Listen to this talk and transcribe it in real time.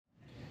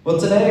Well,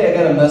 today I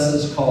got a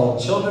message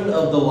called Children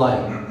of the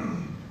Light.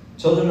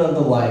 Children of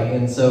the Light.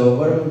 And so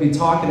what I'm going to be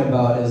talking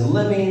about is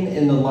living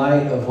in the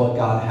light of what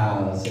God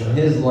has in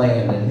His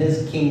land and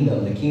His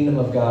kingdom, the kingdom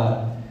of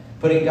God,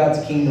 putting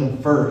God's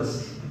kingdom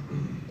first.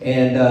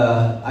 And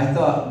I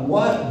thought,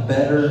 what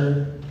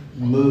better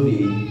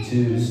movie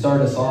to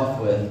start us off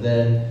with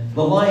than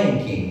The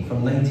Lion King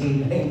from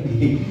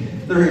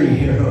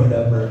 1993 or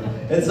whatever.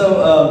 And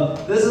so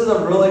this is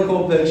a really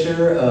cool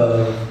picture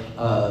of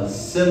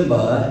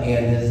Simba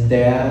and his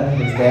dad.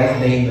 His dad's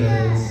name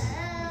is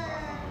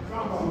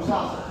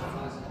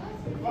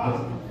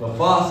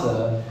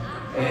Mufasa.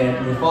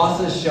 And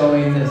Mufasa is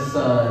showing his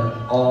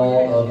son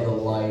all of the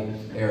light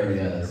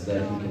areas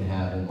that he can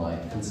have in life.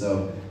 And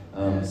so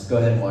let's go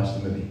ahead and watch the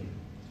movie.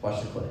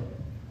 Watch the clip.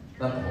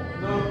 Not the whole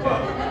movie.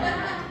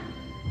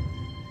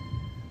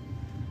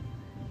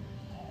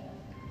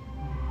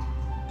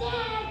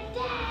 Dad!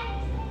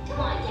 Come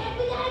on, Dad,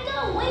 we gotta go!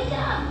 Wake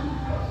up!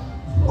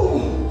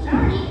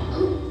 Sorry.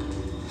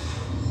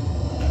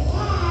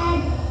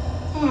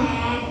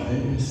 Dad!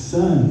 Hey,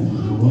 son,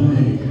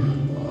 awake.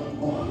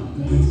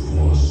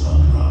 Before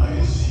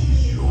sunrise,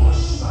 he's your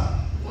son.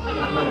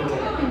 Come on,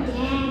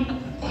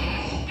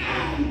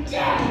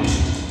 Dad!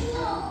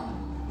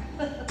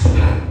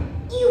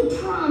 You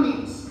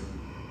promise.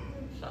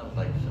 Sounds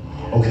like some...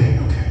 Okay.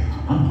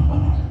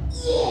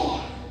 Yeah!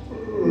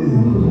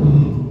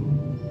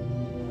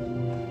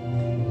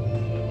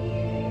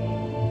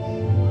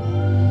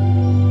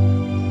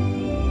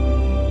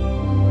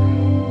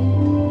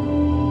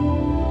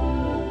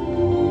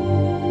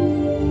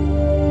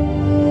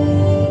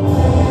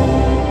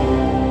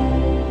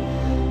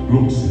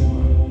 Look,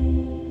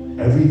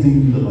 Simba.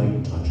 Everything the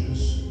light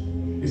touches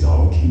is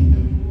our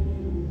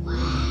kingdom.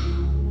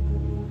 Wow.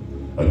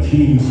 A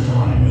king's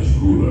time as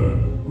ruler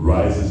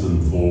rises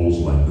and falls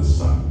like the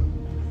sun.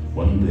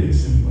 One day,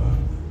 Simba,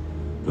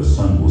 the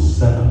sun will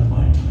set up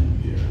my time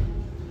here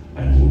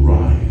and will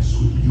rise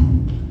with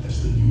you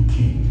as the new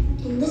king.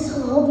 And this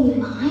will all be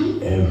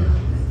mine?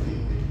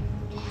 Everything.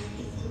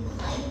 Everything the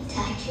light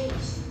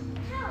touches?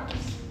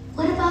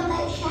 What about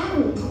that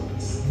shadowy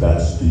place?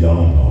 That's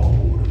beyond our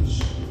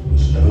borders.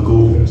 Let's never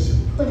go there,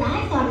 Simba. But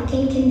I thought a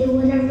king can do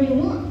whatever he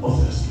wants.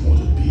 Oh, there's more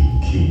to being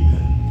king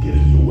than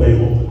getting your way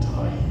all the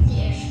time.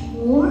 There's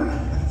more?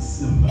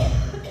 Simba.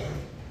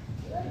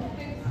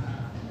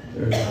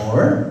 There's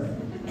more.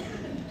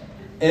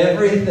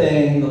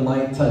 Everything the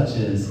light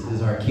touches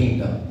is our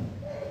kingdom.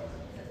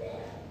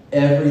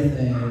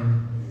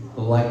 Everything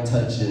the light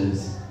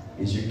touches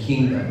is your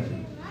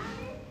kingdom.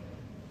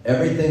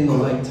 Everything the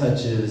light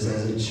touches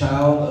as a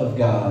child of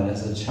God,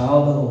 as a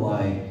child of the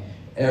light,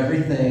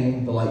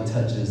 everything the light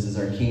touches is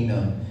our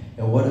kingdom.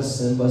 And what does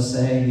Simba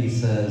say? He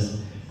says,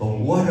 but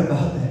what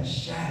about that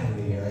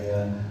shadowy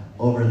area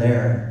over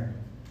there?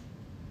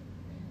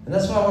 And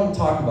that's what I want to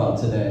talk about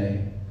today.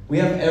 We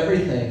have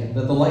everything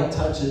that the light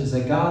touches,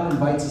 that God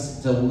invites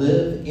us to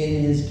live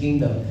in His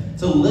kingdom,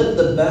 to live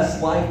the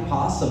best life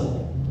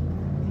possible.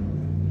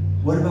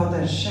 What about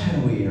that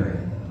shadowy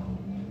area, though?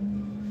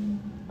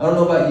 I don't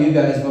know about you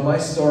guys, but my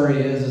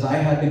story is I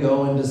had to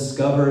go and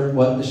discover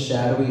what the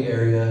shadowy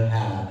area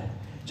had.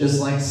 Just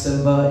like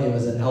Simba, it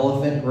was an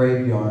elephant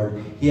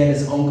graveyard. He had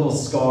his Uncle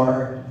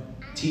Scar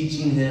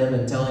teaching him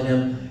and telling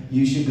him,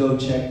 you should go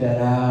check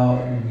that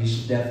out, and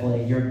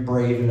you're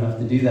brave enough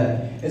to do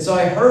that. And so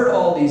I heard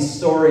all these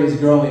stories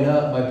growing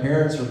up. My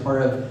parents were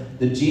part of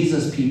the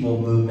Jesus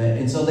People movement,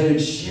 and so they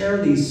would share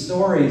these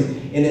stories,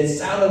 and it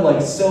sounded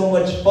like so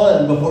much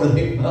fun before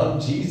they found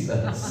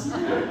Jesus.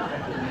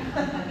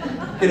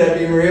 Can I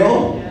be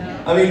real?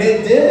 Yeah. I mean,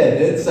 it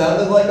did. It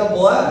sounded like a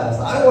blast.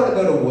 I want to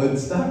go to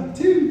Woodstock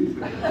too.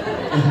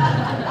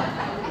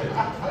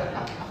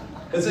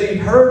 And so you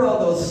heard all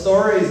those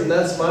stories, and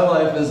that's my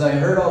life, is I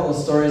heard all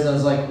those stories, and I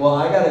was like, well,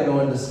 I got to go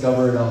and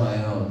discover it on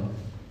my own.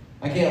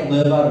 I can't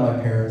live out of my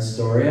parents'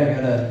 story.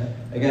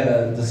 I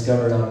gotta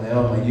discover it on my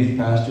own. My youth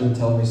pastor would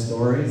tell me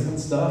stories and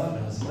stuff, and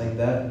I was like,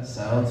 that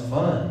sounds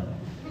fun.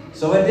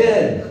 So I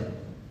did.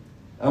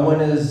 I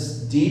went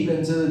as deep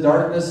into the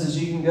darkness as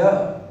you can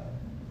go,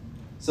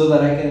 so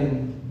that I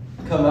can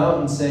come out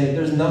and say,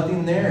 there's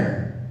nothing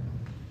there.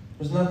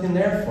 There's nothing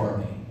there for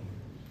me.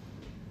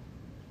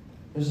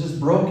 There's just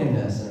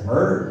brokenness and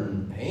hurt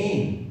and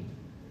pain.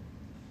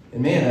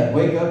 And man, I'd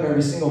wake up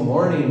every single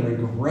morning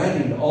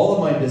regretting all of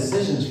my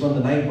decisions from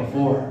the night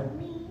before.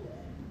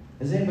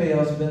 Has anybody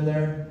else been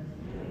there?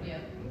 Yeah.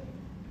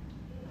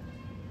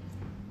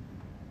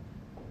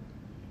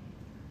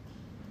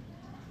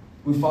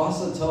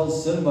 Mufasa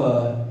tells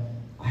Simba,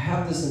 I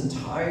have this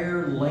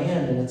entire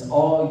land and it's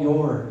all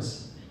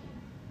yours.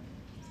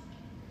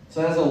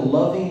 So as a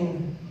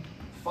loving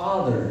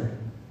father,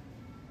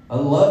 I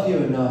love you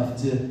enough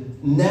to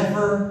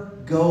never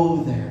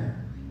go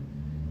there.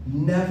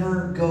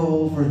 Never go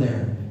over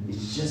there.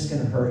 It's just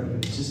going to hurt you.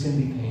 It's just going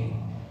to be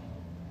pain.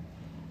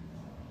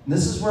 And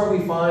this is where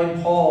we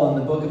find Paul in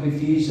the book of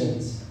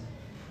Ephesians.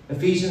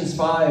 Ephesians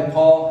 5,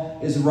 Paul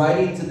is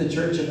writing to the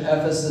church of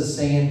Ephesus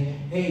saying,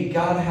 hey,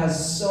 God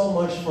has so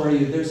much for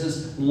you. There's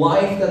this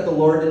life that the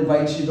Lord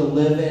invites you to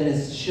live in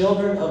as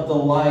children of the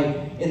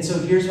light. And so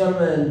here's what I'm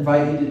going to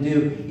invite you to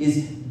do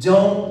is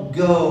don't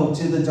go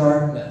to the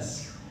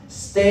darkness.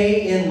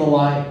 Stay in the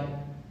light.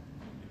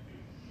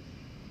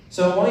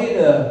 So I want you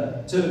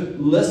to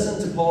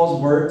listen to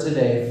Paul's word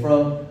today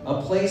from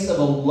a place of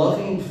a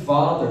loving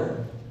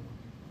father.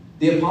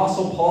 The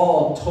Apostle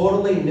Paul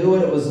totally knew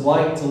what it was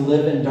like to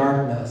live in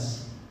darkness.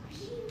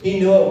 He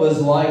knew what it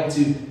was like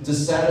to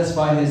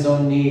satisfy his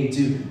own need,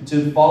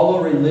 to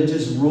follow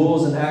religious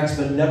rules and acts,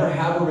 but never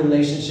have a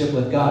relationship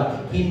with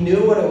God. He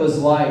knew what it was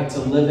like to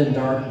live in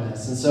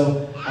darkness. And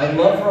so I'd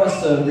love for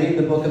us to read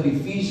the book of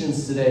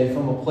Ephesians today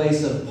from a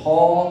place of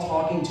Paul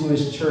talking to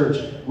his church,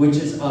 which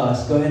is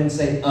us. Go ahead and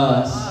say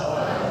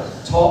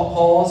us.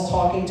 Paul's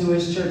talking to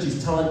his church.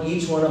 He's telling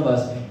each one of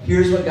us,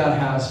 here's what God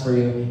has for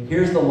you.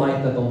 Here's the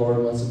light that the Lord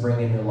wants to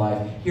bring in your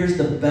life. Here's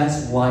the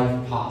best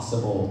life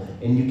possible,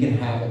 and you can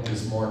have it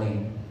this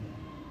morning.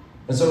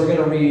 And so we're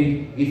going to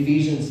read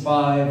Ephesians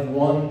 5,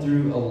 1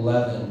 through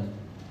 11.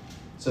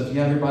 So if you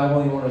have your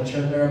Bible and you want to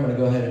turn there, I'm going to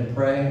go ahead and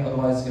pray.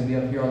 Otherwise, it's going to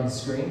be up here on the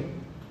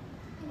screen.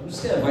 I'm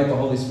just going to invite the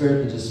Holy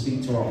Spirit to just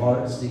speak to our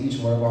hearts, to each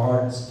one of our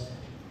hearts,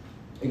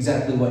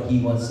 exactly what He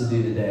wants to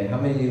do today. How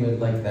many of you would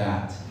like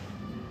that?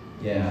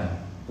 Yeah.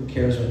 Who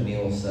cares what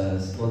Neil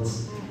says?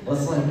 Let's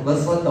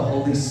let the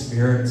Holy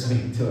Spirit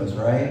speak to us,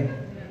 right?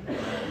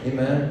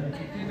 Amen?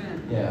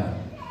 Yeah.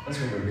 That's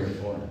what we're here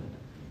for.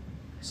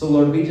 So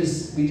Lord, we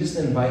just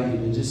invite you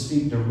to just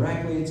speak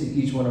directly to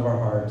each one of our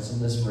hearts in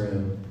this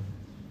room.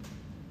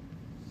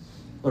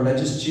 Lord, I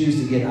just choose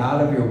to get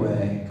out of your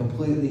way,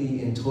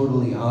 completely and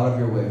totally out of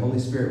your way. Holy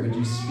Spirit, would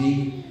you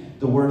speak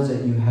the words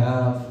that you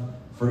have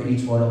for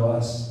each one of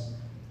us?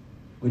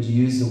 Would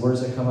you use the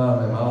words that come out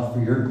of my mouth for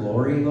your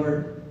glory,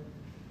 Lord?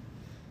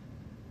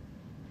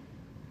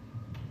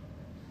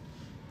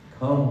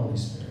 Come, Holy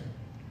Spirit.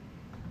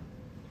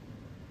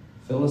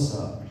 Fill us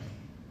up.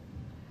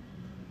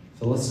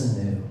 Fill us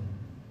anew.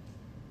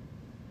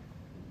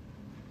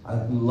 I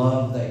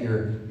love that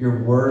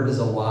your word is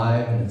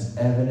alive and it's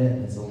evident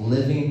and it's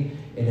living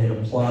and it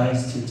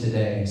applies to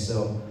today.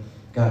 So,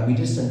 God, we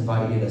just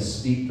invite you to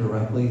speak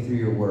directly through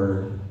your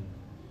word.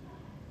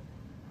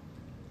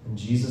 In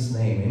Jesus'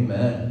 name,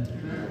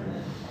 amen.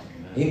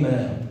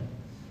 Amen.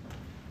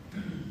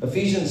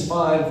 Ephesians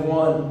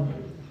 5:1.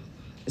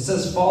 It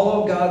says,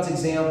 follow God's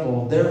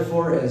example,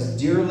 therefore, as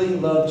dearly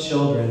loved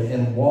children,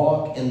 and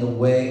walk in the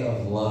way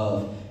of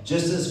love,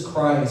 just as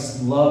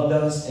Christ loved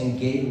us and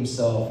gave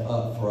himself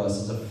up for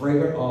us as a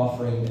fragrant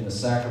offering and a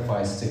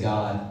sacrifice to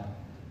God.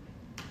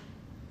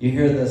 You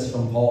hear this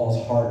from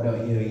Paul's heart,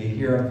 don't you? You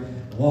hear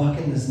him, walk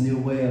in this new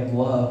way of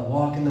love.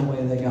 Walk in the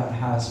way that God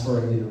has for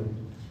you.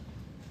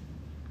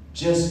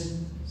 Just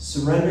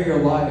surrender your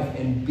life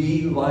and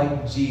be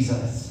like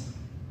Jesus.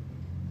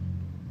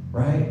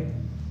 Right?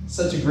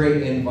 Such a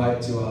great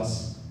invite to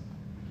us.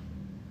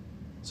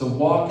 So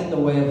walk in the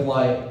way of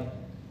light.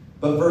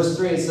 But verse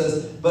 3, it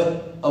says,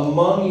 but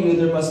among you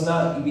there must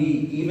not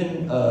be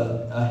even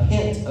a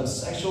hint of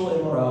sexual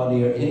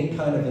immorality or any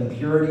kind of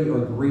impurity or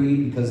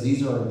greed, because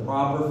these are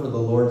improper for the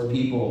Lord's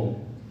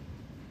people.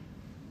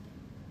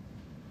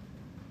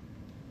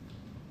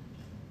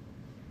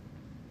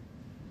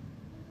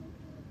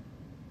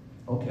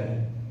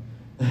 Okay.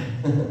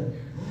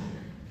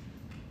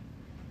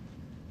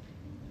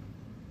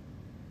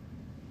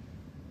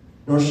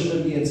 Nor should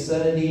there be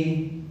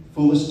insanity,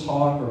 foolish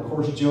talk, or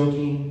coarse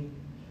joking,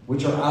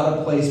 which are out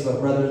of place, but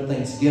rather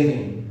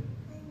thanksgiving.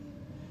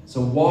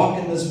 So walk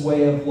in this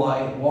way of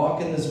light,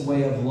 walk in this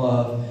way of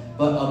love.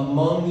 But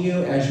among you,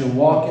 as you're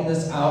walking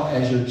this out,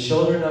 as you're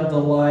children of the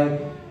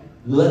light,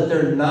 let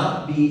there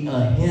not be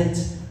a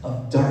hint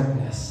of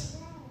darkness.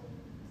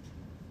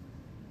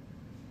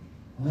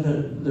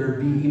 Let there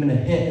be even a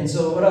hint. And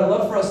so what I'd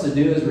love for us to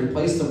do is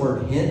replace the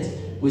word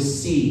hint with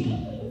seed.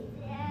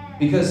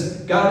 Because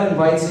God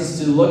invites us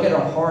to look at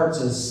our hearts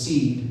as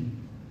seed.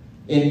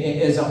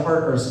 As our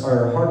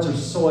hearts are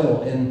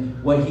soil.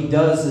 And what he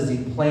does is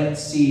he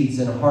plants seeds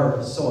in a heart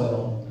of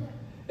soil.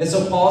 And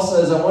so Paul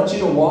says, I want you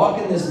to walk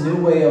in this new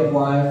way of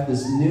life,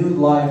 this new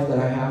life that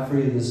I have for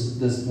you,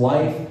 this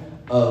life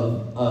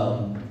of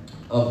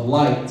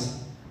light.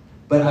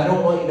 But I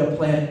don't want you to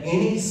plant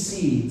any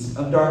seeds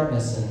of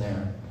darkness in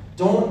there.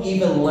 Don't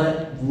even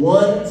let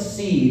one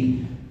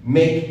seed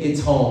make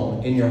its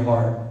home in your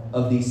heart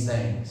of these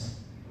things.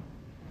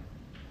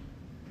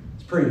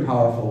 It's pretty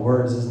powerful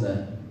words, isn't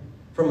it?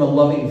 From a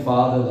loving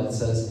father that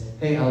says,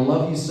 hey, I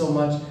love you so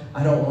much,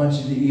 I don't want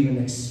you to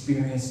even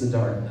experience the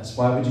darkness.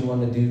 Why would you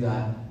want to do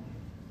that?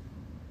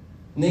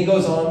 And then he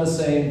goes on to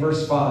say in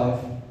verse 5,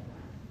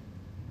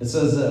 it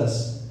says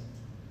this,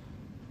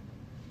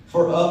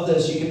 for of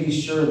this you can be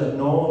sure that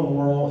no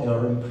immoral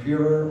or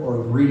impure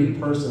or greedy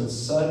person,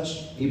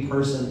 such a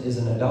person is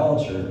an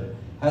idolater,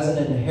 has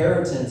an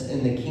inheritance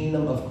in the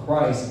kingdom of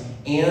Christ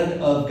and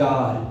of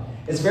God.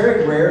 It's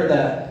very rare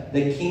that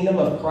the kingdom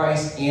of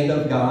Christ and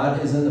of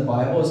God is in the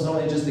Bible. It's not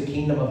only just the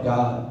kingdom of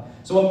God.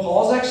 So what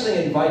Paul's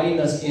actually inviting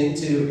us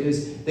into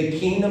is the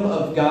kingdom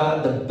of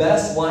God, the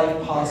best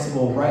life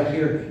possible right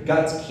here.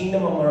 God's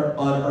kingdom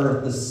on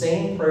earth, the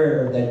same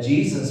prayer that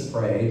Jesus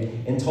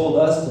prayed and told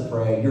us to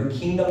pray. Your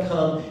kingdom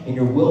come and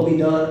your will be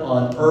done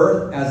on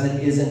earth as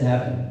it is in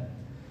heaven.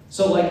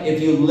 So like if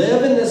you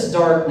live in this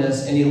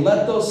darkness and you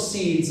let those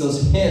seeds,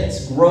 those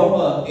hints grow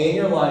up in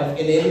your life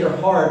and in your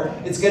heart,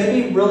 it's going to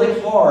be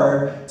really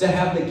hard to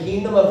have the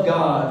kingdom of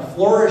God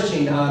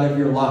flourishing out of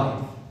your life.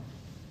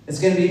 It's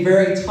going to be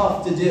very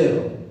tough to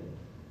do.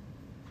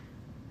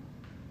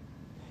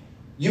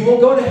 You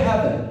will go to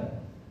heaven.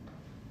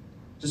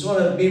 Just want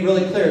to be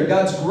really clear.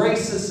 God's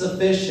grace is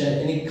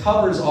sufficient and He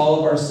covers all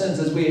of our sins.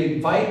 As we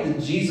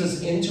invite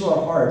Jesus into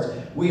our hearts,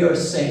 we are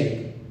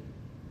saved.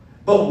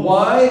 But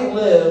why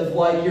live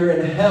like you're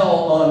in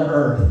hell on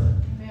earth?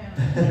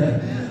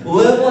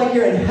 Live like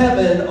you're in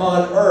heaven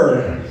on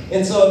earth.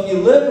 And so if you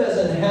live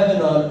as in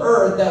heaven on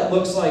earth, that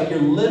looks like you're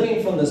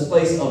living from this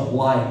place of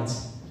light.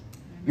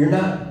 You're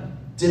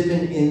not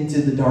dipping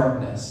into the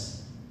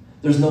darkness.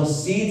 There's no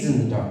seeds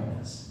in the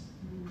darkness.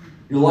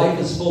 Your life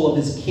is full of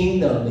His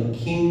kingdom, the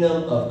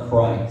kingdom of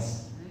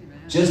Christ.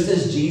 Just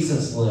as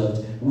Jesus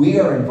lived, we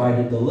are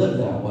invited to live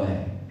that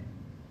way.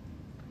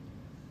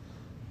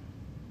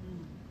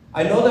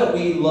 I know that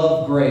we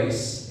love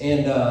grace,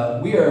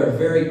 and we are a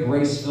very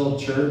grace-filled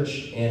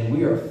church, and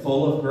we are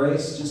full of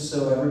grace, just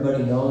so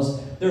everybody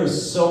knows. There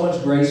is so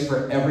much grace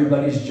for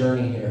everybody's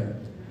journey here.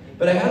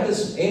 But I had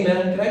this,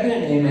 amen, can I get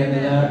an amen to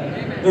that?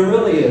 Amen. There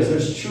really is.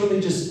 There's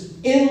truly just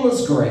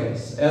endless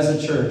grace as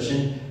a church,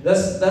 and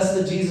that's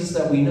the Jesus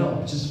that we know.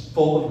 It's just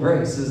full of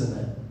grace,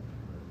 isn't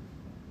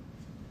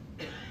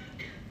it?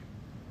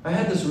 I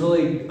had this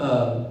really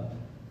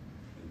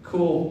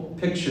cool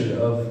picture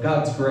of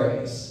God's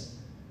grace.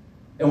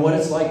 And what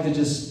it's like to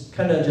just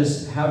kind of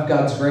just have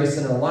God's grace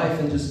in our life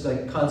and just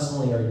like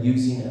constantly are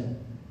using it.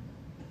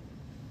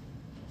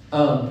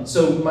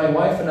 So my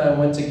wife and I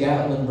went to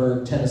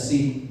Gatlinburg,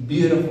 Tennessee.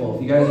 Beautiful.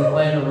 If you guys are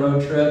planning a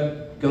road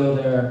trip, go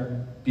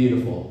there.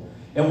 Beautiful.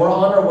 And we're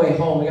on our way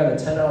home. We got a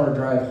 10-hour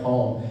drive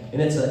home. And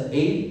it's an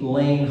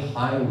 8-lane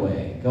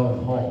highway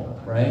going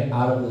home, right?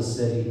 Out of the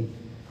city.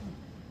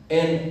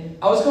 And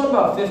I was going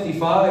about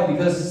 55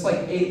 because it's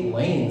like 8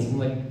 lanes. I'm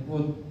like,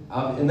 well,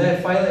 and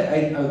then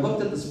finally, I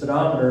looked at the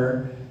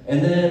speedometer,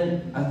 and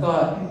then I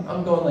thought,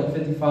 I'm going like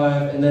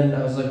 55, and then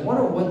I was like, I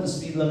wonder what the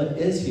speed limit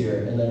is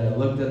here. And then I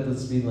looked at the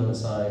speed limit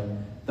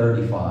sign,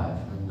 35.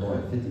 I'm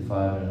going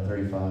 55 and a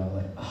 35, I'm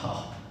like,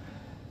 oh.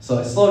 So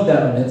I slowed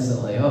down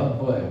instantly. Oh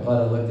boy, I'm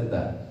glad I looked at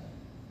that.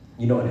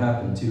 You know what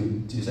happened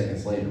two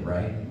seconds later,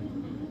 right?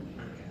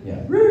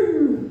 Yeah.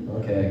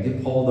 Okay, I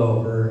get pulled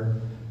over,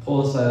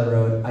 pull aside of the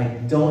road. I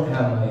don't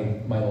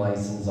have my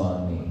license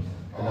on me.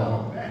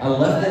 I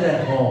left it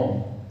at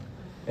home.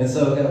 And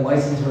so I got a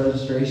license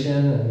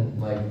registration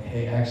and like,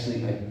 hey,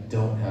 actually, I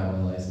don't have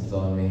my license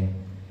on me.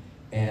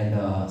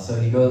 And so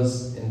he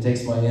goes and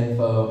takes my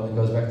info and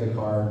goes back to the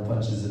car and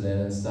punches it in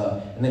and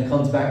stuff. And then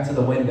comes back to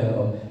the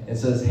window and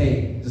says,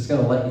 hey, just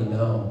going to let you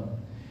know,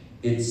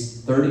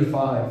 it's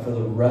 35 for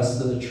the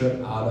rest of the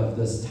trip out of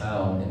this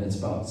town. And it's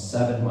about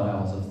 7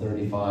 miles of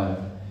 35.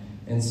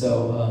 And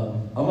so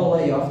I'm going to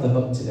let you off the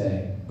hook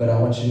today, but I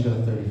want you to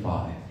go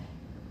 35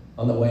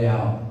 on the way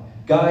out.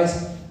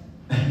 Guys,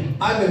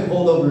 I've been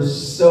pulled over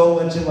so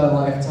much in my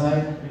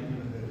lifetime.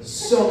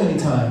 So many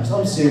times.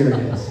 I'm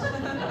serious.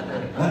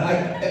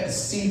 I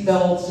seat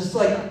belts, just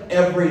like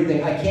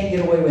everything. I can't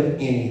get away with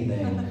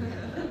anything.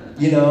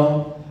 You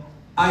know?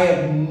 I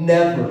have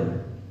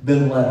never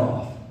been let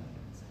off.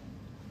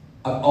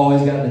 I've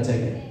always gotten a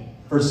ticket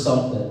for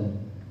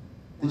something.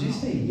 Did you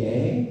say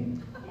yay?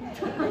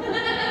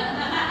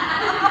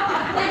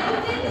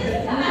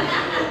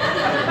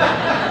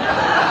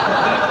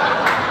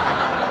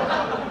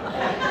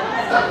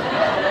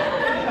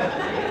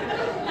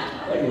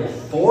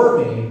 For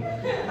me.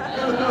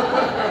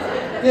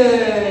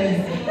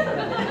 Yay.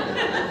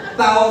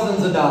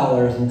 Thousands of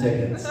dollars in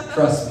tickets.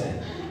 Trust me.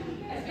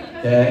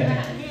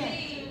 Okay?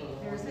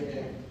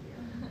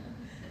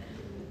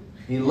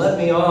 He let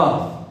me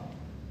off.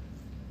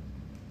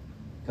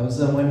 Comes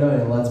to the window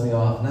and lets me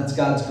off. And that's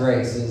God's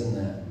grace,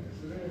 isn't it?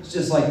 It's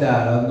just like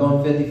that. I'm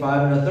going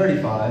 55 and a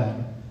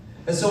 35.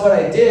 And so what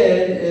I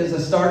did is I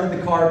started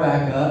the car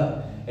back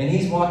up, and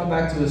he's walking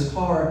back to his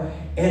car,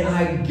 and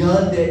I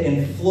gunned it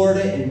and floored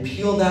it and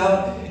peeled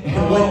out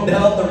and went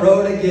down the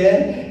road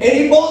again, and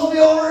he pulls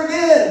me over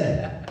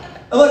again.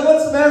 I'm like,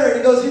 what's the matter? And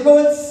he goes, you're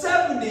going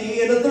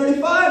 70 and a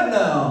 35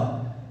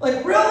 now.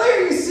 Like, really?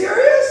 Are you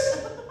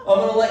serious? I'm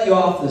going to let you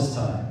off this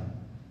time.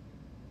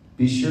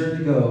 Be sure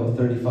to go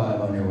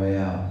 35 on your way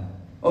out.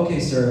 Okay,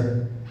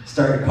 sir.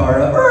 Start the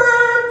car up.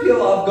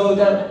 Peel off, go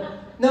down.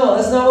 No,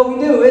 that's not what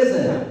we do, is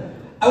it?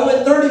 I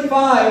went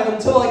 35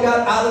 until I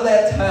got out of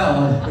that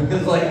town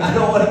because, like, I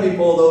don't want to be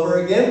pulled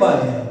over again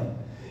by him.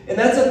 And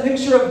that's a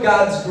picture of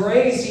God's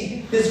grace.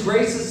 His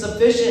grace is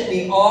sufficient, and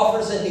He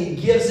offers it, and He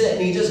gives it,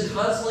 and He just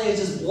constantly is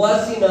just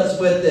blessing us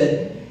with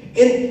it.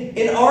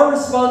 And our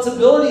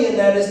responsibility in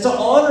that is to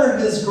honor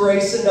His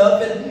grace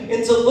enough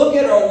and to look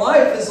at our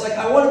life as like,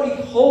 I want to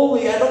be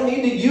holy. I don't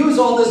need to use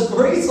all this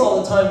grace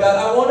all the time, God.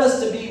 I want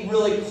us to be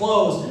really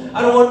close.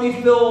 I don't want to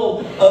be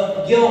filled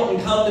of guilt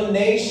and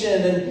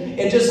condemnation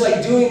and just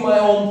like doing my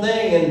own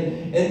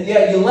thing. And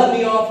yeah, you let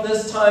me off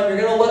this time.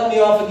 You're going to let me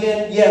off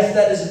again. Yes,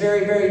 that is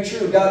very, very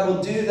true. God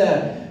will do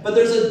that. But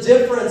there's a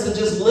difference in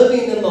just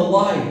living in the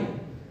light.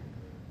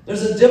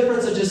 There's a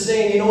difference of just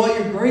saying, you know what,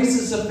 your grace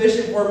is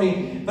sufficient for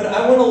me, but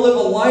I want to live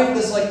a life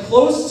that's like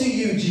close to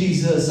you,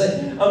 Jesus.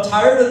 I'm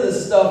tired of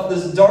this stuff,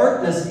 this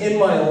darkness in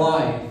my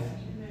life.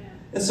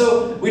 And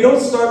so we don't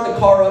start the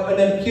car up and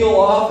then peel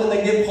off and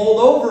then get pulled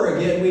over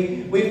again.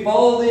 We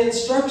follow the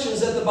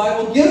instructions that the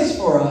Bible gives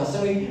for us,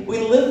 and we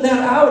live that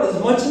out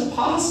as much as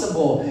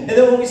possible. And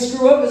then when we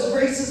screw up, His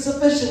grace is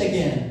sufficient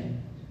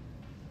again.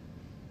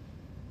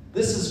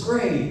 This is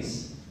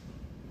grace.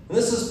 And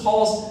this is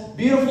Paul's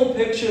beautiful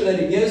picture that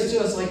he gives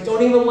to us. Like,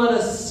 don't even let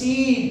a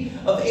seed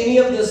of any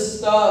of this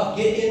stuff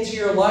get into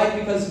your life,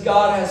 because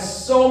God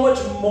has so much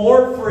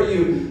more for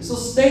you. So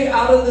stay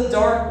out of the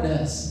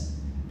darkness.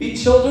 Be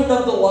children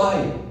of the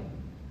light.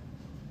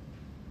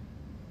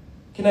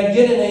 Can I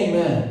get an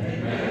amen?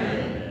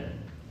 Amen.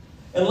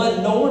 And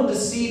let no one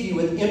deceive you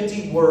with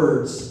empty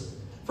words.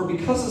 For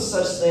because of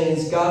such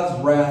things,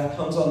 God's wrath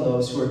comes on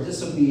those who are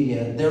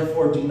disobedient.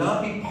 Therefore, do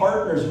not be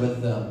partners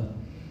with them.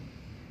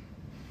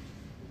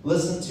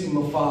 Listen to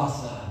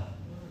Mufasa.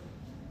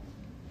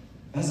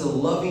 As a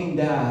loving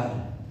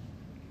dad,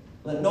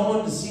 let no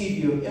one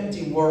deceive you with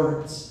empty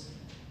words.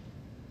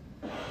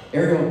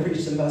 Ariel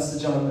preached a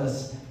message on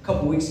this a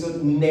couple weeks ago.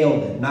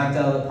 Nailed it. Knocked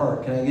out of the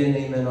park. Can I get an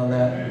amen on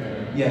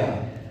that?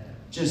 Yeah.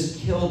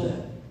 Just killed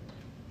it.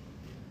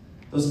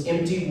 Those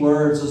empty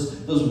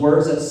words, those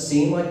words that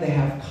seem like they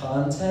have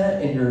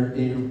content, and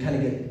you kind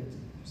of get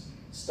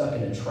stuck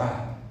in a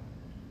trap.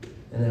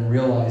 And then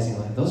realizing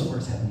like those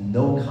words have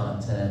no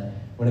content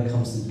when it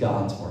comes to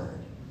God's word.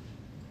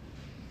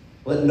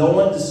 Let no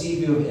one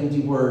deceive you with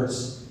empty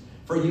words,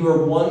 for you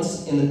were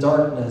once in the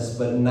darkness,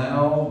 but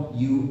now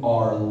you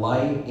are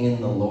light in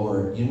the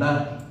Lord. You're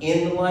not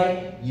in the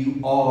light,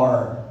 you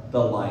are the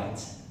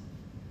light.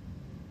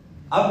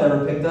 I've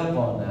never picked up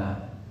on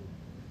that.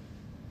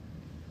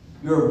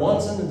 You were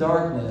once in the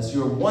darkness,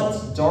 you were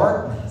once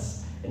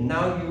darkness, and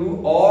now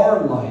you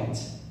are light.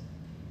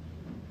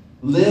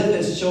 Live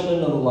as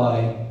children of the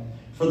light.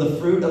 For the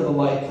fruit of the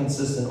light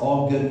consists in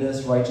all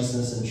goodness,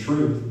 righteousness, and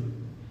truth.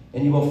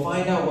 And you will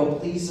find out what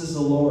pleases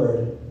the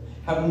Lord.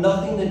 Have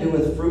nothing to do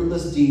with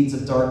fruitless deeds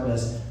of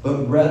darkness,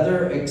 but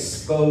rather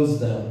expose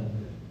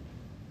them.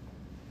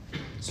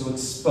 So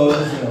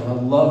expose them. I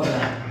love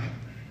that.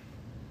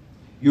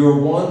 You were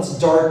once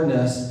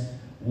darkness.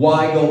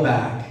 Why go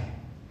back?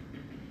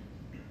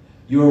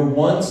 You were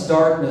once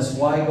darkness.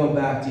 Why go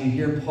back? Do you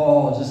hear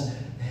Paul just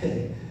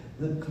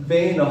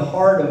conveying a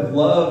heart of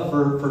love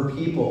for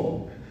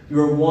people? You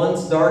were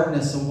once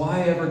darkness, so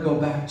why ever go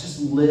back? Just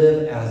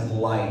live as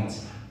light.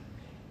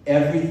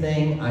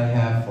 Everything I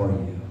have for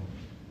you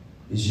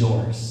is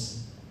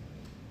yours.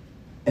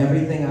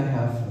 Everything I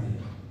have for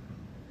you.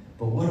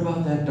 But what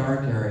about that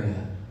dark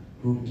area?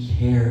 Who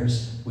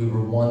cares? We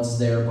were once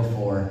there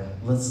before.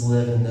 Let's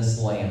live in this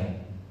land.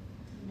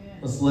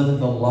 Let's live in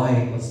the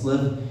light. Let's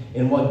live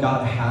in what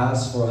God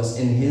has for us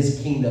in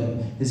His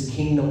kingdom. His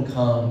kingdom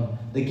come.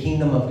 The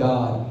kingdom of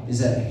God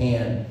is at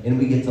hand, and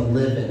we get to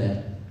live in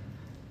it.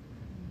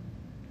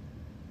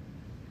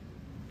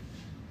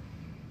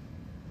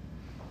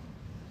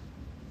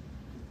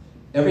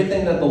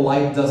 Everything that the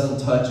light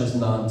doesn't touch is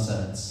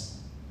nonsense.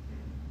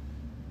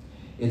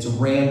 It's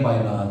ran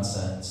by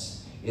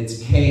nonsense.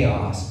 It's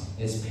chaos.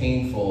 It's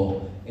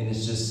painful. And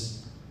it's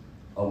just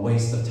a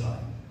waste of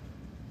time.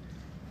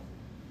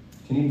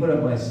 Can you put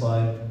up my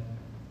slide?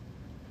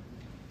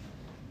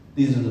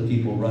 These are the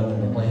people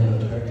running the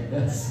land of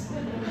darkness.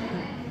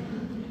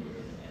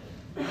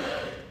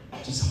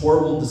 Just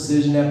horrible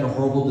decision after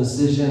horrible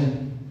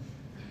decision.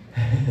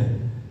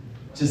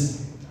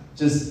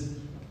 just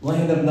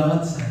land of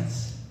nonsense.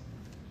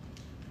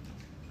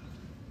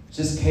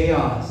 Just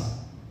chaos.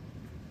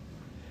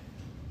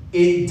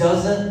 It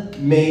doesn't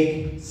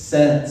make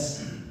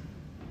sense.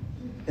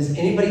 Has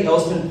anybody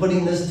else been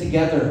putting this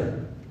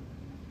together?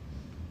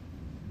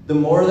 The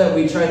more that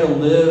we try to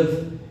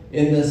live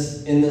in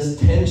this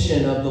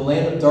tension of the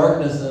land of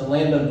darkness and the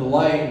land of the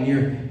light, and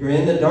you're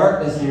in the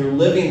darkness and you're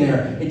living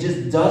there, it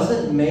just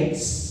doesn't make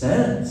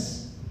sense.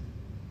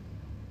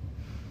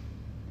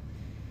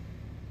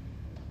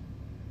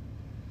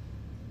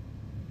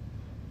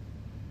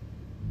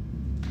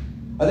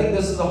 I think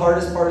this is the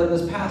hardest part of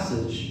this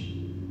passage.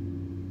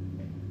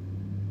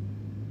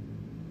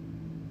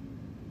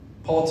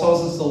 Paul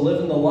tells us to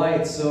live in the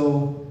light,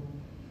 so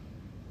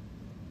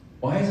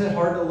why is it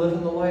hard to live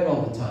in the light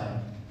all the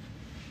time?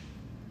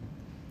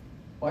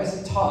 Why is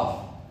it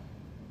tough?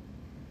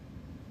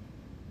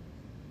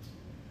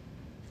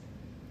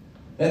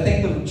 And I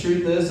think the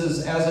truth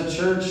is as a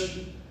church,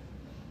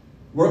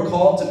 we're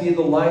called to be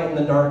the light in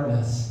the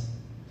darkness.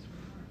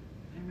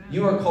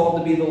 You are called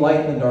to be the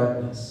light in the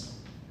darkness.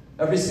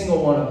 Every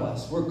single one of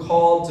us. We're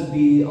called to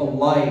be a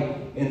light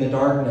in the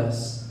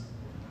darkness.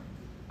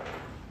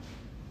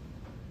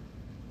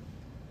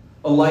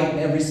 A light in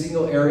every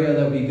single area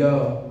that we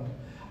go.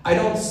 I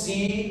don't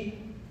see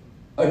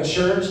a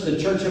church, the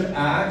Church of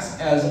Acts,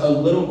 as a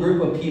little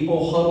group of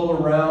people huddled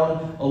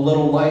around a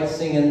little light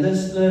singing,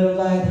 "This little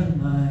light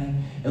of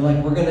mine." And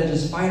like we're going to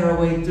just fight our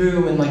way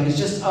through and like it's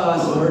just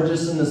us and we're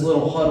just in this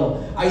little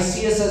huddle. I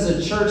see us as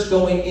a church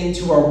going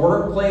into our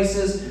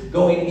workplaces,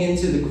 going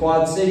into the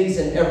Quad Cities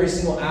and every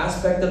single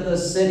aspect of the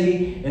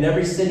city, in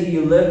every city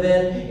you live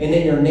in, and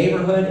in your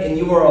neighborhood, and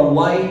you are a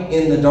light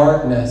in the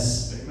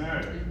darkness.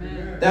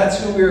 Amen. That's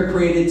who we were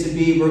created to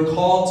be. We're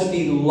called to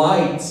be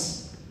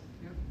lights.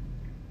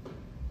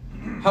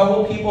 How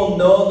will people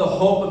know the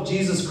hope of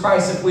Jesus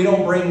Christ if we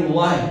don't bring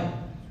light?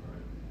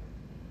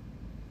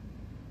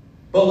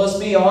 But let's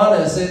be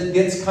honest, it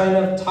gets kind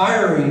of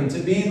tiring to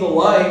be the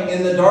light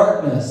in the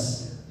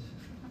darkness.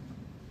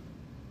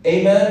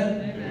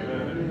 Amen?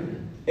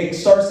 Amen. It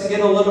starts to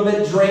get a little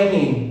bit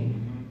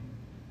draining.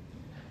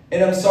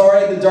 And I'm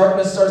sorry, the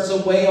darkness starts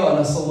to weigh on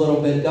us a little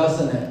bit,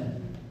 doesn't it?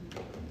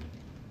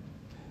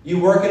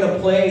 You work in a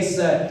place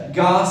that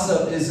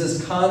gossip is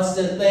this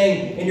constant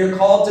thing, and you're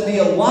called to be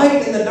a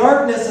light in the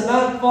darkness and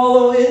not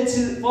fall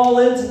into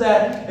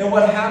that. And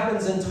what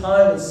happens in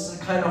time is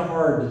kind of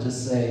hard to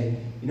just say,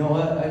 you know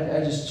what,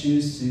 I just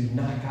choose to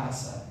not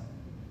gossip.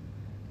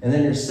 And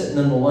then you're sitting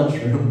in the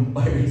lunchroom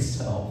by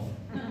yourself.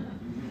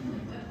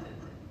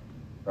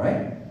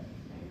 Right?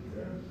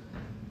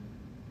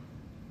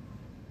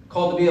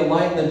 Called to be a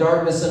light in the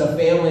darkness in a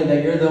family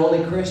that you're the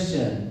only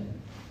Christian.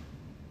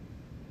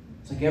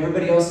 It's like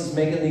everybody else is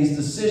making these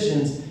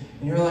decisions,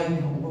 and you're like,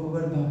 well,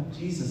 what about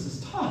Jesus?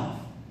 It's tough.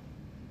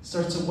 It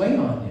starts to weigh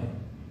on you.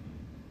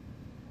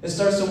 It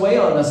starts to weigh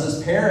on us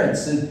as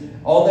parents, and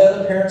all the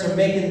other parents are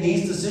making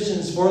these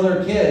decisions for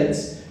their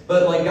kids,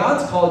 but like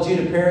God's called you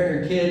to parent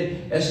your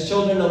kid as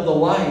children of the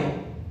light,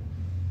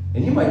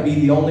 and you might be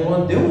the only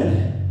one doing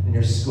it in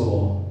your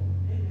school.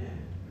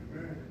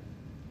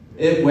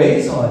 It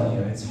weighs on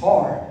you. It's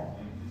hard.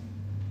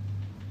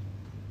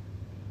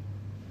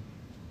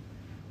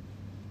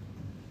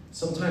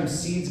 Sometimes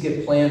seeds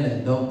get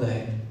planted, don't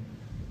they?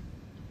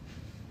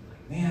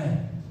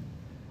 Man,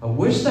 I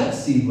wish that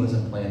seed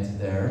wasn't planted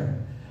there.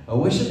 I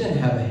wish it didn't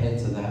have a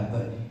hint of that,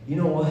 but you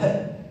know what?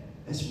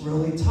 It's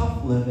really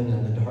tough living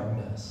in the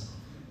darkness.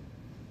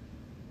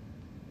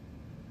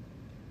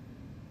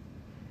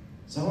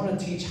 So I want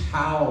to teach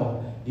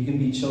how you can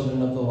be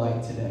children of the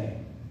light today.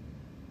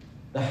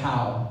 The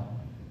how.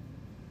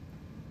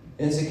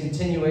 And it's a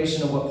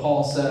continuation of what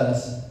Paul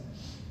says.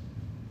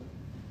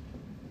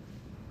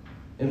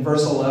 In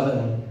verse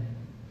 11,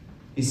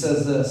 he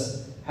says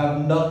this,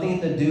 "Have nothing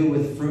to do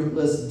with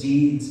fruitless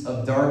deeds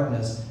of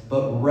darkness,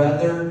 but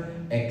rather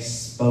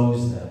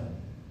expose them."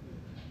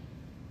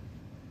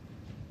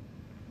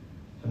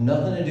 Have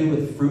nothing to do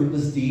with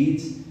fruitless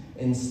deeds,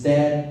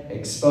 instead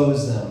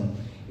expose them.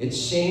 It's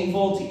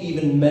shameful to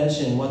even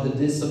mention what the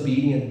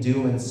disobedient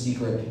do in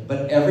secret,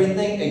 but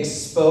everything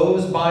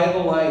exposed by the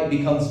light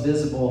becomes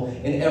visible,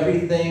 and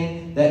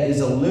everything that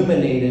is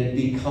illuminated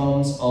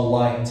becomes a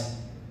light.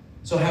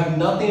 So have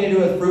nothing to do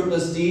with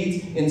fruitless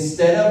deeds.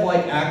 Instead of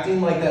like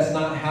acting like that's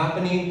not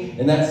happening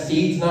and that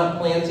seed's not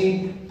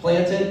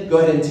planted, go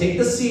ahead and take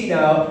the seed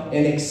out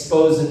and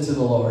expose it to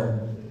the Lord.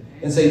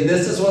 And say,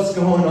 this is what's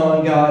going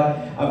on, God.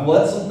 I've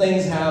let some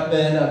things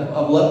happen.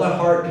 I've let my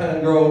heart kind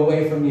of grow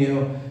away from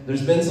you.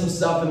 There's been some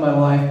stuff in my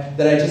life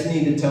that I just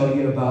need to tell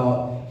you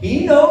about.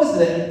 He knows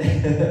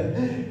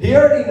it. He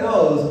already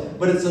knows.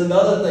 But it's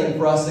another thing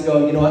for us to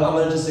go, you know what, I'm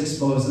going to just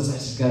expose this. I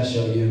just got to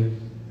show you.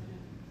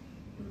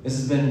 This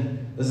has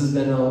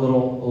been a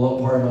little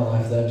part of my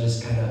life that I've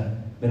just kind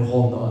of been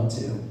holding on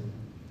to.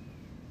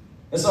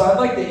 And so I'd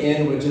like to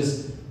end with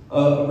just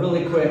a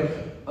really quick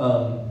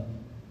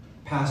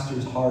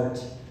pastor's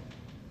heart.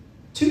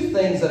 Two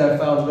things that I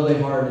found really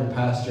hard in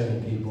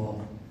pastoring people.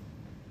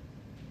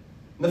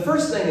 And the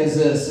first thing is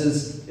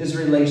this, is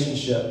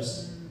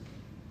relationships.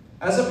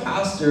 As a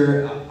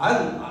pastor,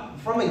 I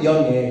from a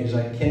young age,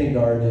 like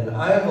kindergarten,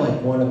 I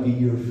want to be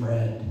your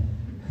friend.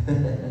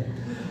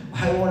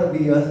 I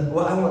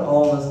want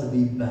all of us to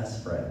be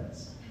best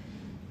friends,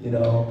 you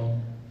know?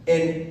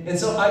 And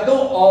so I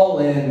go all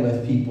in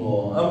with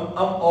people.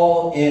 I'm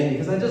all in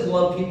because I just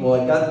love people.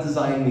 Like God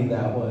designed me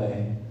that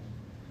way.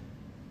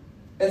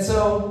 And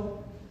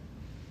so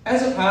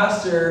as a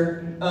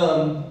pastor,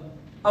 I'm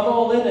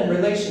all in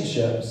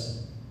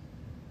relationships.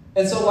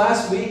 And so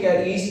last week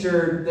at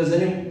Easter, does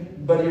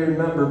anybody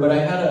remember, but I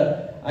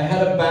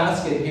had a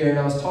basket here, and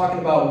I was talking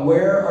about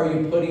where are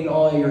you putting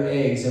all your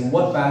eggs and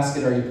what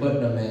basket are you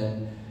putting them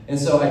in. And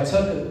so I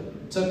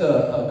took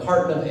a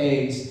carton of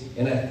eggs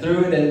and I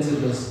threw it into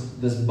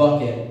this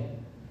bucket,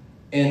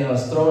 and I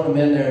was throwing them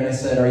in there, and I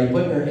said, are you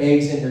putting your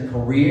eggs in your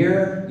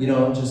career? You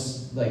know,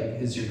 just like,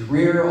 is your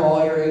career,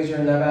 all your eggs are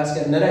in that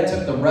basket? And then I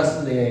took the rest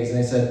of the eggs and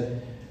I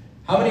said,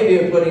 how many of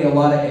you are putting a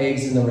lot of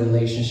eggs in the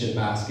relationship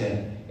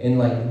basket?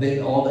 And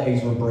all the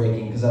eggs were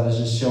breaking because I was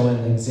just showing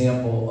an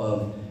example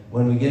of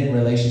when we get in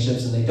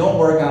relationships and they don't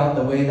work out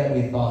the way that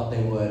we thought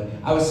they would.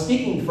 I was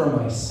speaking for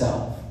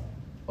myself,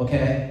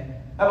 okay?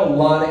 I have a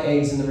lot of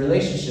eggs in the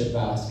relationship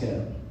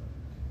basket.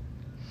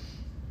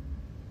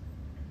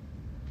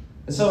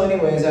 And so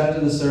anyways,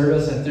 after the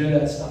service, I threw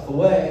that stuff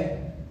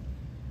away.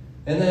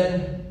 And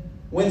then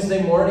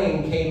Wednesday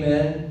morning came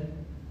in.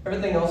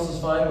 Everything else was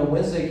fine, but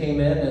Wednesday came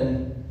in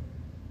and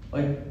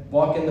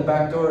walk in the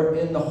back door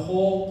and the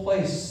whole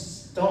place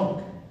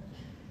stunk.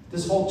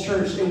 This whole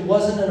church, it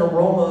wasn't an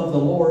aroma of the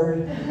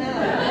Lord.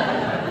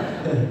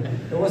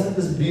 It wasn't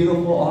this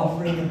beautiful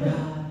offering of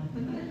God.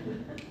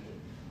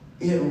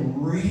 It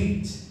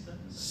reeked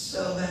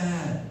so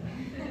bad.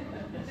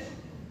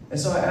 And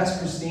so I asked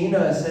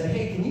Christina, I said,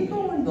 hey, can you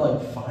go and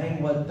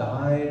find what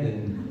died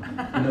and,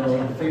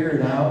 figure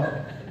it out?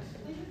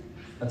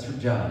 That's for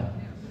John.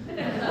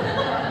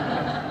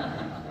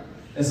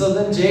 And so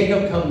then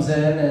Jacob comes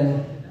in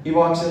and he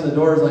walks in the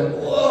door, is like,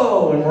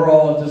 whoa, and we're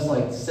all just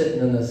sitting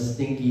in the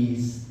stinky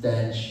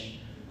stench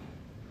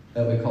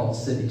that we call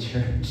City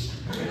Church.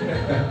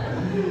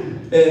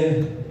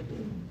 And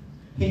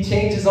he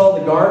changes all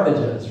the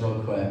garbages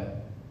real quick.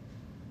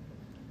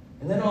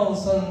 And then all of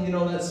a sudden,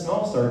 that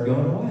smell started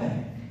going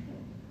away.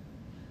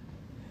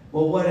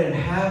 Well, what had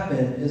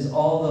happened is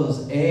all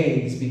those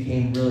eggs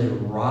became really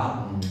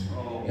rotten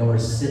and were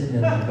sitting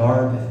in the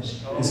garbage.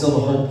 And so the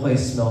whole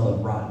place smelled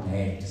of rotten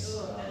eggs.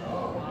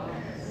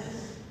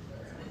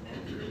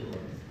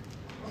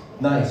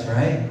 Nice,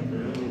 right?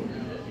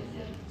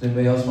 Does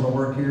anybody else want to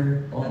work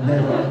here on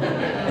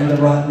that? In the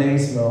rotten egg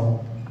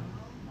smell.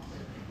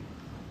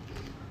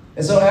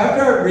 And so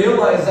after I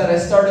realized that, I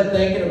started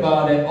thinking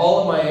about it.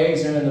 All of my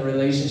eggs are in the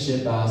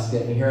relationship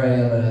basket, and here I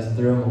am, and I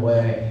threw them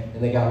away,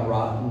 and they got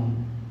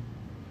rotten.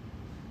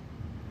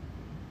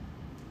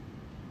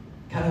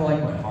 Kind of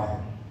like my heart.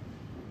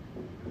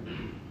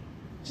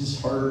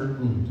 Just hurt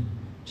and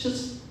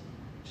just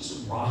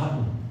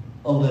rotten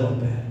a little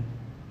bit.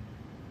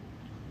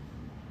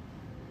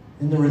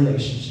 In the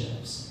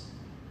relationships.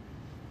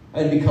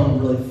 I had become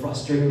really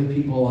frustrated with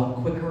people a lot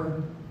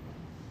quicker.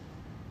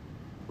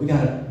 We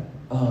got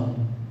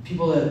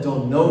people that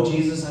don't know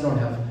Jesus. I don't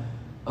have,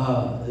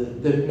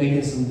 they're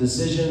making some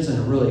decisions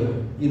and really,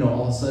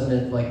 all of a sudden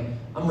it's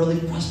I'm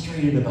really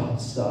frustrated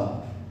about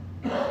stuff.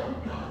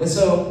 And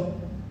so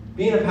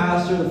being a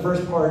pastor, the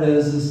first part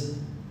is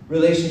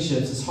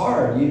relationships. It's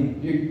hard.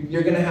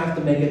 You're going to have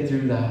to make it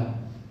through that.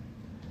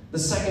 The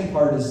second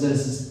part is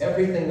this, is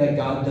everything that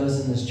God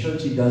does in this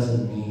church, he does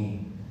in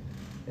me.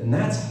 And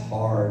that's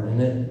hard.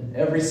 And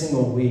every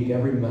single week,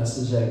 every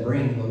message I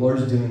bring, the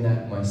Lord's doing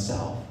that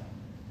myself.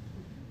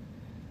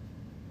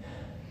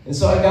 And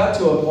so I got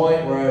to a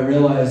point where I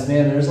realized,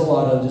 man, there's a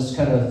lot of just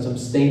kind of some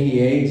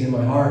stinky eggs in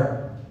my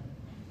heart.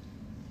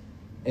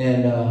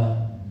 And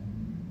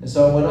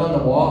so I went on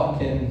the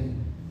walk,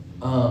 and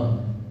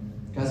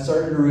God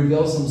started to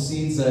reveal some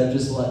seeds that I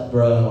just let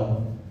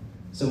grow.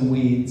 Some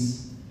weeds,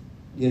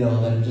 that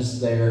are just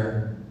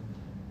there.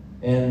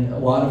 And a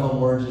lot of them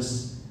were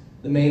just,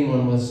 the main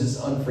one was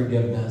just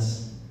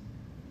unforgiveness.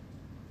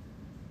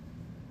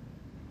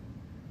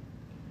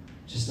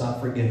 Just not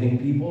forgiving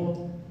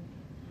people.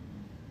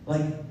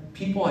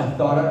 People I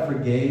thought I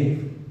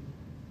forgave,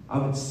 I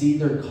would see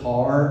their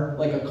car,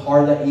 a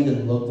car that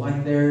even looked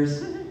like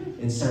theirs,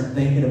 and start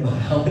thinking about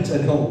how much I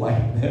don't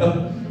like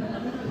them.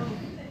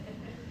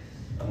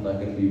 I'm not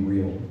going to be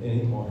real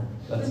anymore.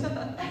 That's it.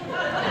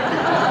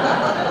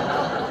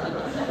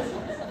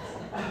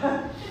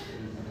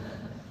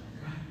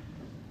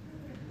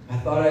 I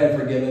thought I had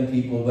forgiven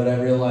people, but I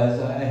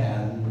realized I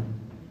hadn't.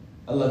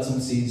 I let some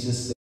seeds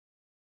just sit.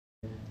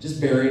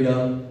 Just buried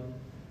them.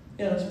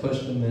 Just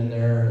pushed them in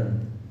there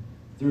and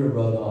threw a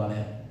rug on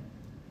it.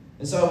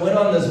 And so I went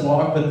on this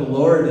walk with the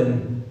Lord,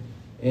 and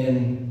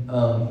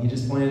he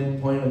just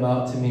pointed them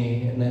out to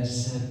me, and I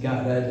just said,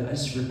 God, I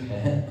just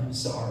repent. I'm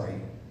sorry.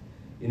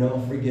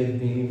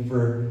 Forgive me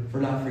for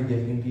not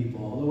forgiving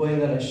people the way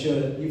that I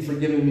should. You've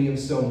forgiven me of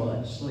so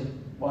much.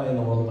 Why in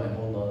the world am I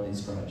holding on to these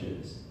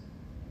grudges?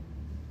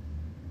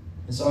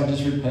 And so I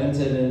just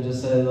repented and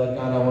just said, God,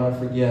 I want to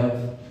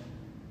forgive.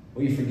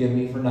 Will you forgive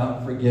me for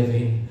not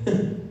forgiving?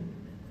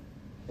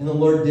 And the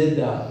Lord did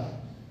that.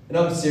 And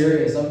I'm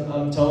serious.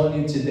 I'm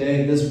telling you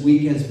today, this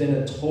week has been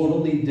a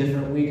totally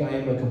different week. I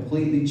am a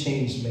completely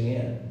changed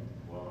man.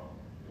 Wow.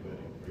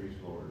 Praise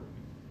the Lord.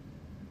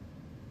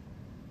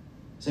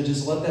 So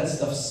just let that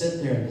stuff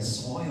sit there in the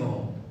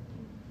soil.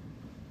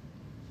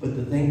 But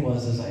the thing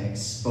was, I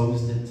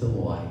exposed it to the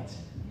light.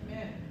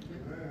 Amen.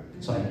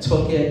 So I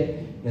took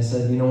it and I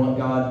said, you know what,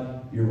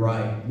 God, you're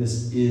right.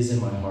 This is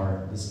in my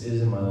heart. This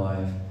is in my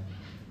life.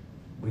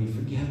 Will you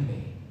forgive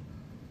me?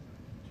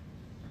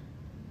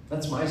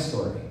 That's my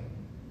story.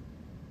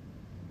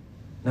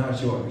 Now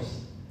it's yours.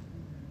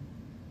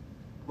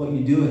 What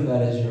you do with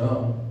that is your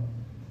own.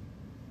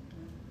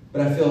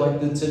 But I feel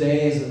like that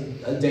today is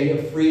a day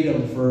of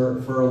freedom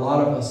for a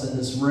lot of us in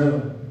this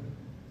room.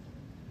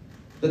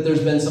 That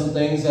there's been some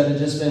things that have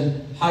just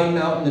been hiding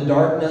out in the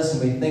darkness,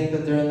 and we think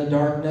that they're in the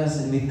darkness,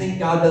 and we think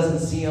God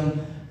doesn't see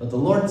them, but the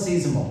Lord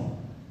sees them all.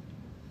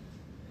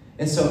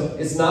 And so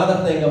it's not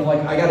a thing of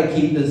like, I got to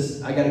keep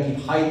this, I got to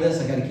keep hiding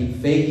this, I got to keep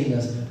faking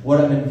this. What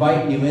I'm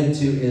inviting you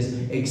into is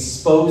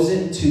expose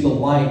it to the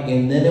light,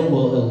 and then it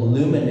will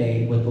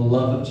illuminate with the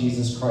love of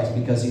Jesus Christ,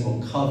 because he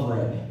will cover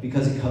it,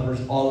 because he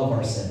covers all of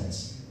our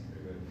sins.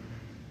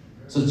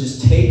 So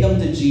just take them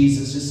to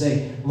Jesus. Just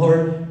say,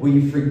 Lord, will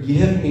you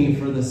forgive me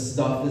for this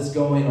stuff that's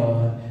going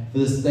on, for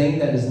this thing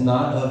that is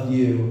not of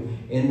you?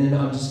 And then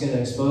I'm just going to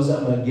expose it.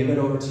 I'm going to give it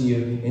over to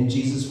you. And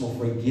Jesus will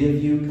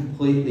forgive you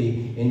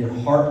completely. And your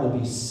heart will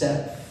be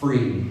set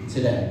free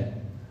today.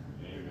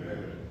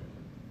 Amen.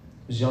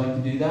 Would you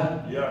like to do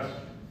that? Yes.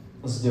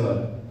 Let's do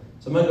it.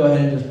 So I'm going to go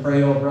ahead and just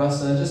pray over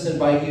us. And I just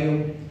invite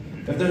you,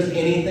 if there's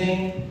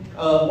anything,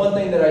 one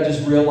thing that I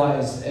just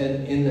realized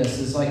in this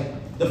is like,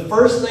 the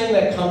first thing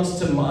that comes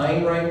to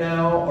mind right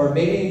now, or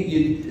maybe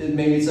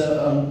it's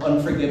an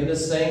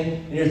unforgiveness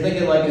thing, and you're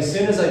thinking like, as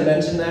soon as I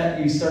mentioned that,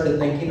 you started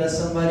thinking of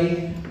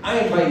somebody,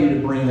 I invite you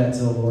to bring that to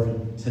the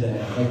Lord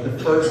today. Like the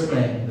first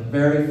thing, the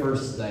very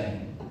first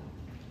thing.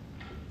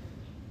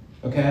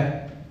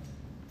 Okay?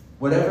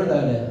 Whatever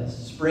that is,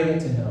 just bring it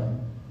to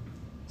him.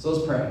 So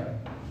let's pray.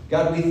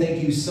 God, we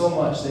thank you so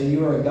much that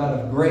you are a God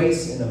of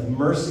grace and of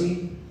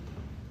mercy.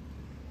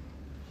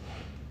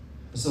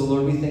 So,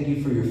 Lord, we thank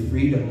you for your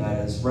freedom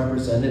that is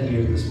represented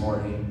here this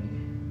morning.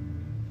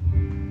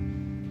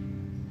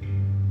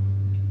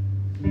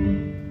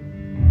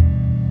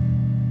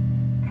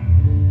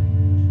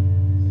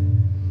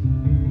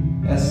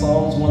 As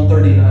Psalms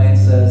 139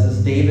 says,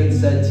 as David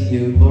said to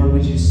you, Lord,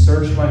 would you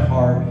search my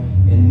heart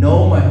and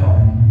know my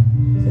heart,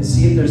 and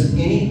see if there's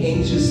any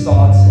anxious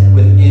thoughts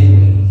within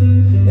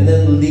me, and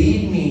then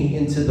lead me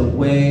into the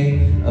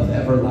way of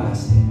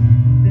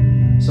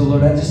everlasting. So,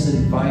 Lord, I just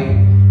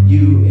invite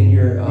you in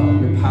your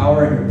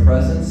power and your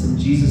presence. In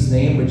Jesus'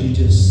 name, would you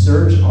just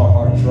search our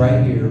hearts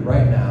right here,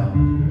 right now.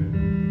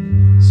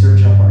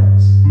 Search our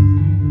hearts.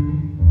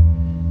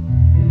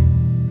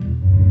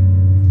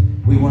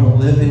 We want to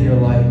live in your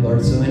light,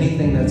 Lord. So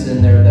anything that's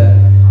in there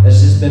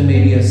that's just been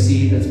maybe a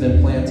seed that's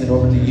been planted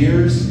over the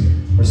years,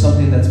 or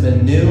something that's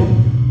been new,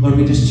 Lord,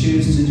 we just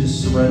choose to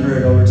just surrender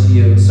it over to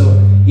you. So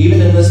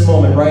even in this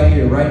moment, right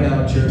here, right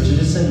now, church, I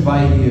just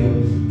invite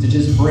you to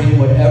just bring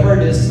whatever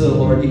it is to the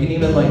Lord. You can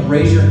even like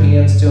raise your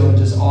hands to him,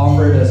 just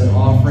offer it as an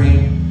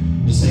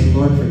offering. Just say,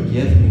 Lord,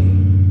 forgive me.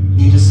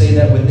 You can just say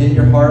that within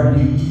your heart.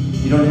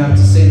 You don't have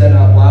to say that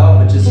out loud,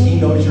 but just he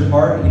knows your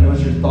heart, he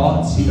knows your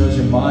thoughts, he knows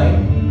your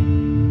mind.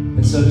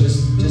 And so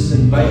just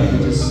invite you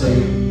to just say,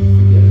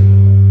 forgive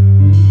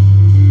me.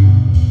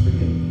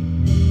 Forgive me.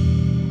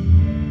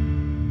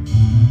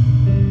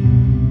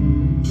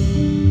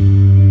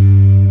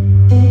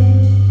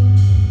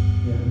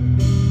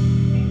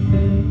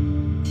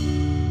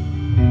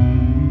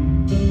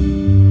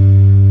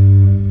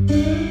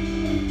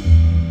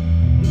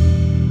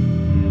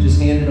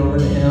 Hand it over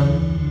to him.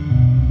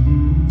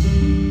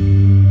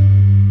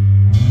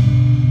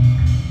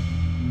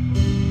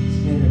 Just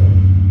hand it over.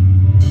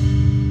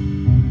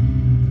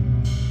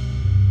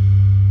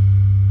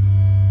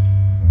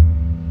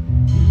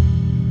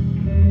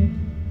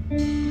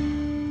 Thank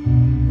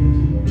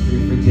you, Lord, for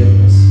your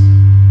forgiveness.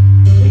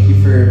 Thank you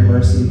for your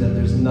mercy, that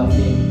there's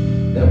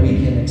nothing that we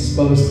can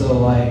expose to the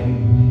light,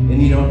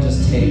 and you don't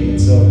just take it.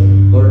 So,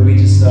 Lord, we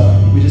just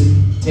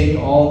take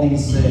all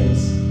these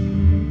things,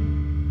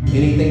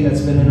 anything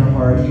that's been in our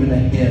heart, even a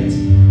hint,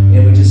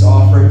 and we just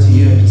offer it to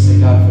you and just say,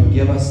 God,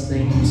 forgive us.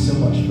 Thank you so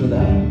much for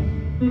that.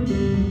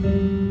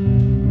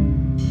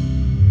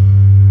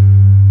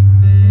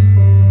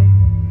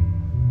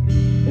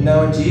 And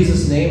now in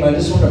Jesus' name, I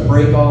just want to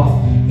break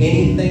off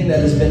anything that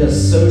has been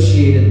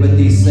associated with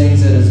these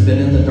things that has been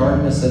in the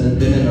darkness, that has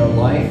been in our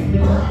life.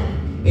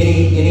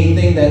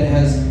 Anything that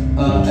has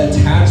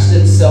attached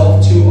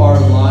itself to our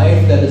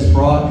life that has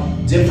brought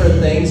different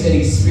things,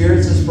 any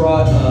spirits has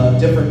brought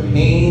different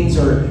pains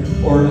or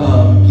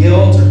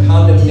guilt or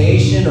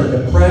condemnation or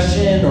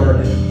depression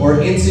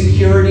or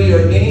insecurity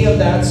or any of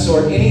that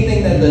sort,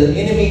 anything that the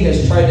enemy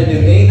has tried to do,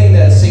 anything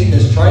that Satan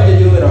has tried to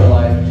do in our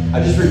life,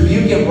 I just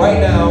rebuke it right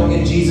now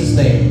in Jesus'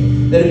 name.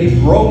 That it be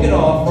broken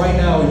off right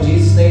now in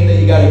Jesus' name, that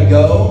you got to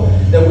go,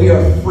 that we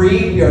are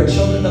free, we are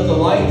children of the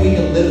light, we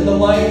can live in the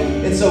light,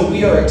 and so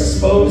we are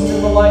exposed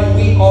in the light,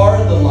 we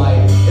are the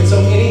light. And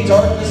so any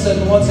darkness that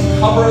wants to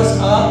cover us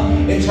up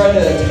and try to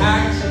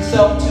attach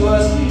itself to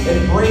us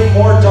and bring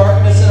more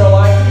darkness in our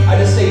life, I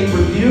just say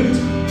rebuked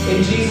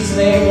in Jesus'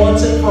 name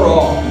once and for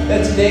all.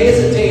 That today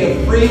is a day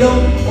of freedom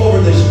over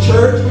this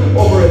church,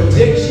 over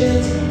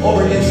addictions,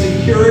 over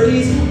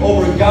insecurities,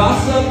 over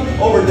gossip,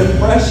 over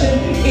depression,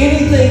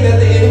 anything that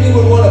the enemy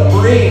would want to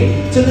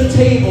bring to the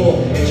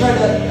table and try to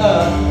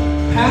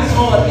pass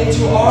on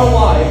into our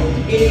life,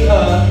 any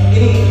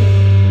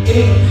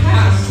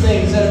past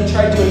things that have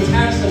tried to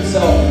attach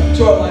themselves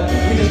to our life,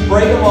 we just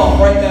break them off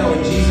right now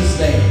in Jesus'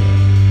 name.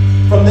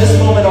 From this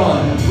moment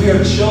on, we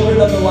are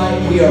children of the light.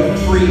 We are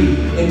free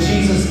in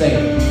Jesus'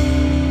 name.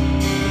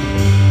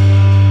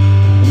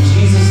 In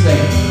Jesus'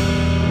 name.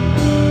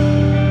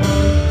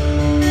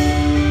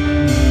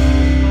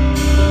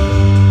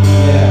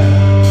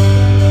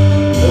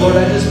 Yeah. Lord,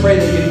 I just pray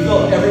that you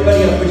fill everybody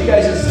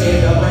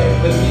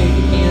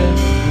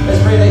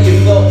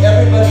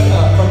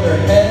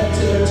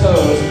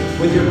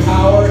with your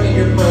power and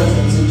your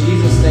presence in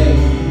Jesus' name.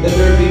 That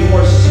there would be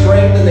more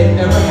strength than they've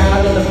ever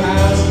had in the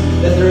past.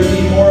 That there would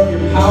be more of your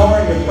power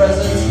and your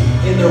presence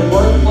in their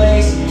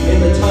workplace,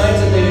 in the times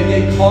that they would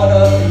get caught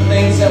up in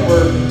things that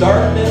were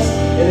darkness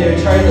and they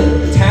would try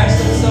to attach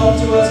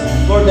themselves to us.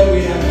 Lord, that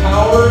we'd have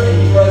power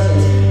and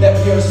presence,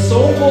 that we are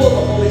so full of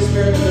the Holy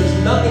Spirit that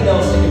there's nothing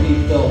else that can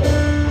be filled.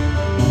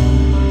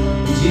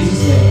 In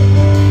Jesus' name,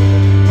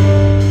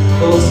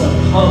 fill us up.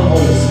 Come,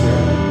 Holy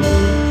Spirit.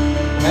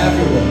 Have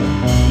your way.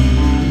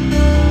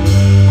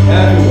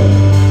 Have your way.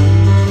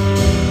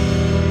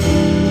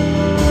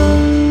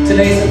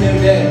 Today's a new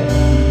day.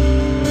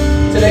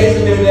 Today's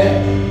a new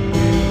day.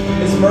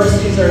 His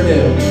mercies are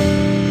new.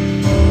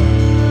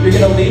 You're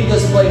going to leave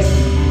this place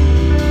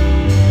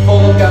full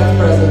of God's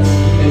presence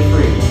and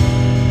free.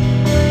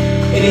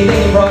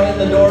 Anything you brought in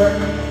the door,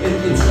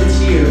 it's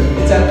here.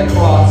 It's at the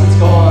cross. It's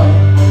gone.